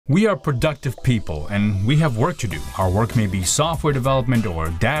We are productive people and we have work to do. Our work may be software development or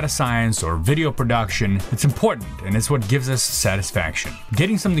data science or video production. It's important and it's what gives us satisfaction.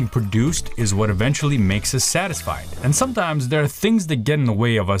 Getting something produced is what eventually makes us satisfied. And sometimes there are things that get in the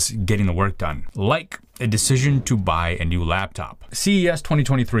way of us getting the work done, like a decision to buy a new laptop. CES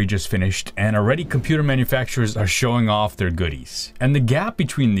 2023 just finished and already computer manufacturers are showing off their goodies. And the gap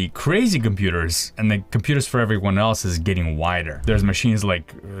between the crazy computers and the computers for everyone else is getting wider. There's machines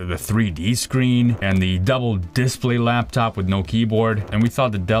like the 3D screen and the double display laptop with no keyboard. And we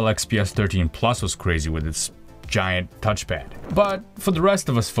thought the Dell XPS 13 Plus was crazy with its giant touchpad. But for the rest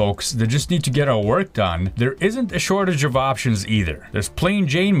of us folks that just need to get our work done, there isn't a shortage of options either. There's plain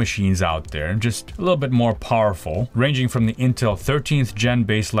Jane machines out there, just a little bit more powerful, ranging from the Intel 13th gen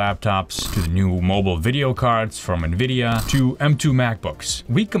based laptops to the new mobile video cards from Nvidia to M2 MacBooks.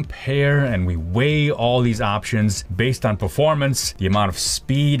 We compare and we weigh all these options based on performance, the amount of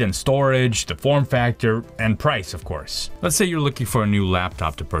speed and storage, the form factor, and price, of course. Let's say you're looking for a new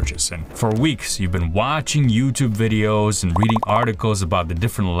laptop to purchase, and for weeks you've been watching YouTube videos and reading articles about the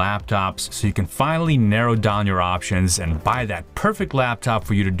different laptops so you can finally narrow down your options and buy that perfect laptop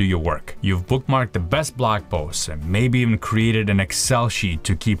for you to do your work. You've bookmarked the best blog posts and maybe even created an Excel sheet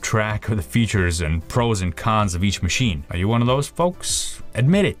to keep track of the features and pros and cons of each machine. Are you one of those folks?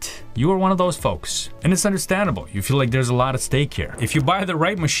 Admit it, you are one of those folks. And it's understandable, you feel like there's a lot at stake here. If you buy the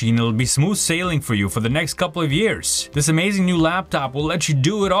right machine, it'll be smooth sailing for you for the next couple of years. This amazing new laptop will let you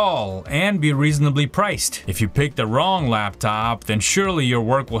do it all and be reasonably priced. If you pick the wrong laptop, then surely your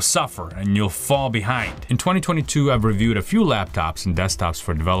work will suffer and you'll fall behind. In 2022, I've reviewed a few laptops and desktops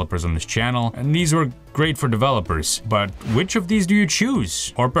for developers on this channel, and these were great for developers, but which of these do you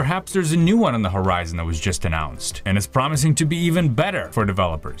choose? Or perhaps there's a new one on the horizon that was just announced, and it's promising to be even better for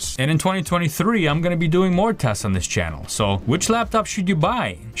developers. And in 2023, I'm gonna be doing more tests on this channel, so which laptop should you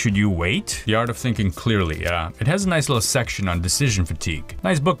buy? Should you wait? The Art of Thinking Clearly, it has a nice little section on decision fatigue.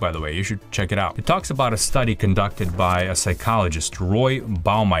 Nice book, by the way, you should check it out. It talks about a study conducted by a psychologist, Roy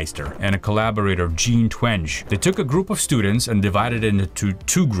Baumeister, and a collaborator, Jean Twenge. They took a group of students and divided it into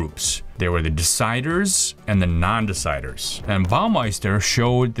two groups. They were the deciders and the non-deciders. And Baumeister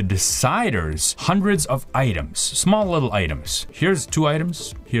showed the deciders hundreds of items, small little items. Here's 2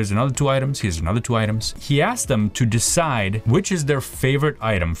 items, here's another 2 items, here's another 2 items. He asked them to decide which is their favorite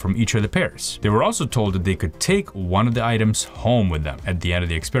item from each of the pairs. They were also told that they could take one of the items home with them at the end of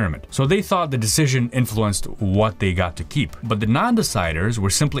the experiment. So they thought the decision influenced what they got to keep. But the non-deciders were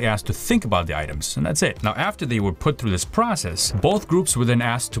simply asked to think about the items, and that's it. Now, after they were put through this process, both groups were then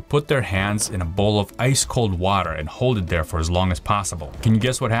asked to put their hands in a bowl of ice cold water and hold it there for as long as possible. Can you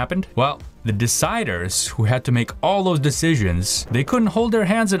guess what happened? Well, the deciders, who had to make all those decisions, they couldn't hold their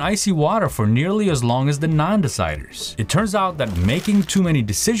hands in icy water for nearly as long as the non-deciders. It turns out that making too many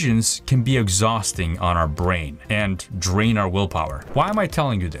decisions can be exhausting on our brain and drain our willpower. Why am I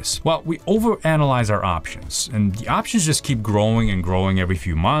telling you this? Well, we overanalyze our options, and the options just keep growing and growing every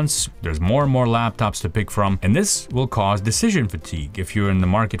few months. There's more and more laptops to pick from, and this will cause decision fatigue if you're in the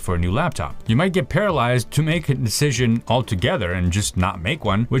market for a new laptop. You might get paralyzed to make a decision altogether and just not make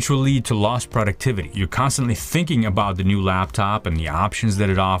one, which will lead to lost productivity. You're constantly thinking about the new laptop and the options that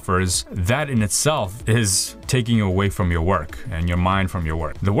it offers. That in itself is taking you away from your work and your mind from your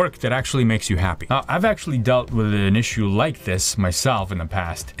work. The work that actually makes you happy. Now, I've actually dealt with an issue like this myself in the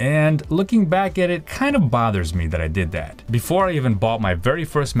past, and looking back at it kind of bothers me that I did that. Before I even bought my very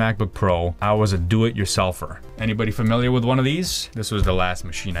first MacBook Pro, I was a do-it-yourselfer. Anybody familiar with one of these? This was the last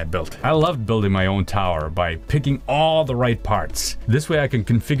machine I built. I loved building my own tower by picking all the right parts. This way I can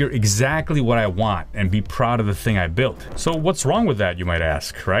configure exactly what I want and be proud of the thing I built. So what's wrong with that, you might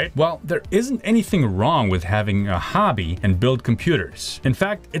ask, right? Well, there isn't anything wrong with having a hobby and build computers. In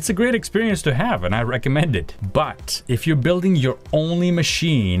fact, it's a great experience to have and I recommend it. But if you're building your only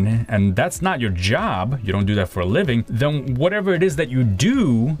machine and that's not your job, you don't do that for a living, then whatever it is that you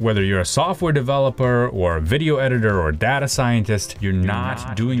do, whether you're a software developer or a video editor or data scientist, you're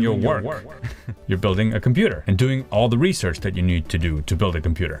not doing your work. You're building a computer and doing all the research that you need to do to build a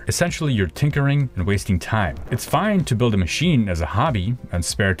computer. Essentially, you're tinkering and wasting time. It's fine to build a machine as a hobby and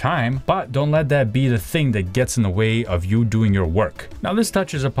spare time, but don't let that be the thing that gets in the way of you doing your work. Now, this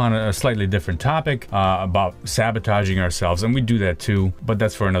touches upon a slightly different topic about sabotaging ourselves, and we do that too, but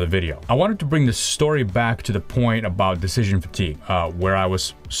that's for another video. I wanted to bring this story back to the point about decision fatigue, where I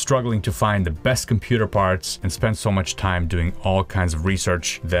was struggling to find the best computer parts and spent so much time doing all kinds of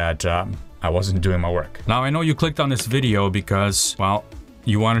research that I wasn't doing my work. Now, I know you clicked on this video because, well,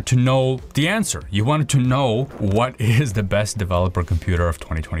 You wanted to know the answer. You wanted to know what is the best developer computer of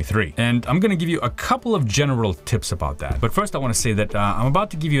 2023. And I'm gonna give you a couple of general tips about that. But first I wanna say that I'm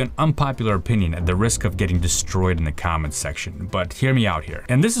about to give you an unpopular opinion at the risk of getting destroyed in the comments section. But hear me out here.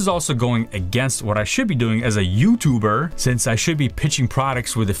 And this is also going against what I should be doing as a YouTuber, since I should be pitching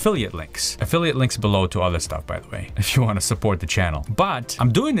products with affiliate links. Affiliate links below to other stuff, by the way, if you wanna support the channel. But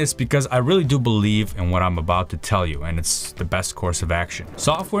I'm doing this because I really do believe in what I'm about to tell you, and it's the best course of action.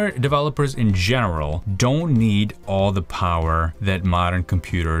 Software developers in general don't need all the power that modern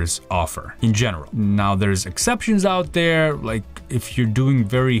computers offer, in general. Now, there's exceptions out there, like if you're doing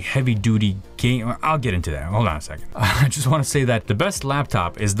very heavy-duty game, I'll get into that. Hold on a second. I just want to say that the best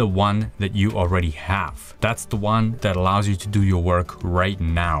laptop is the one that you already have. That's the one that allows you to do your work right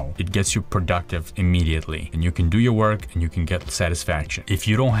now. It gets you productive immediately, and you can do your work and you can get satisfaction. If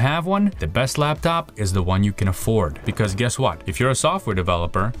you don't have one, the best laptop is the one you can afford. Because guess what? If you're a software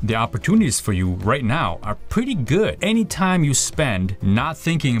developer, the opportunities for you right now are pretty good. Anytime you spend not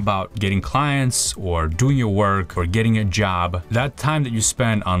thinking about getting clients or doing your work or getting a job, that time that you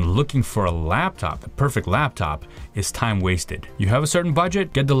spend on looking for a laptop, a perfect laptop, is time wasted. You have a certain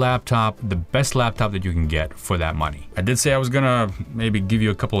budget, get the laptop, the best laptop that you can get for that money. I did say I was gonna maybe give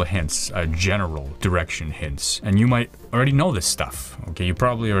you a couple of hints, general direction hints, and you might already know this stuff. Okay, you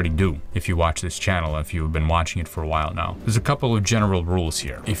probably already do if you watch this channel, if you've been watching it for a while now. There's a couple of general rules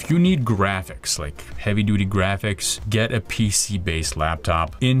here. If you need graphics, like heavy-duty graphics, get a PC-based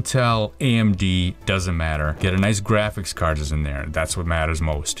laptop. Intel, AMD, doesn't matter. Get a nice graphics card is in there. That's what matters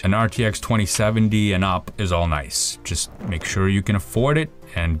most. An RTX 2070 and up is all nice. Just make sure you can afford it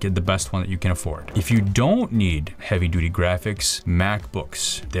and get the best one that you can afford. If you don't need heavy-duty graphics,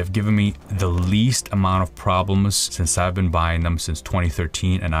 MacBooks. They've given me the least amount of problems since I've been buying them since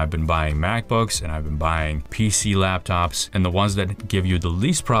 2013, and I've been buying MacBooks and I've been buying PC laptops, and the ones that give you the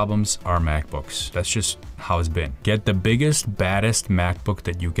least problems are MacBooks. That's just how it's been. Get the biggest, baddest MacBook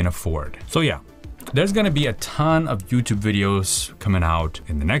that you can afford. So yeah, there's gonna be a ton of YouTube videos coming out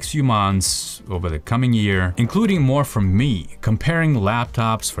in the next few months, over the coming year, including more from me, comparing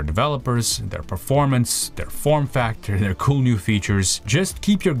laptops for developers, their performance, their form factor, their cool new features. Just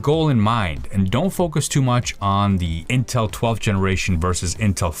keep your goal in mind and don't focus too much on the Intel 12th generation versus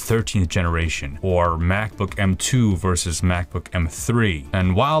Intel 13th generation, or MacBook M2 versus MacBook M3.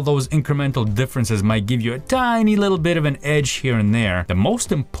 And while those incremental differences might give you a tiny little bit of an edge here and there, the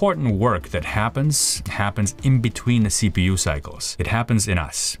most important work that happens in between the CPU cycles. It happens in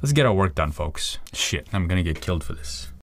us. Let's get our work done, folks. Shit, I'm gonna get killed for this.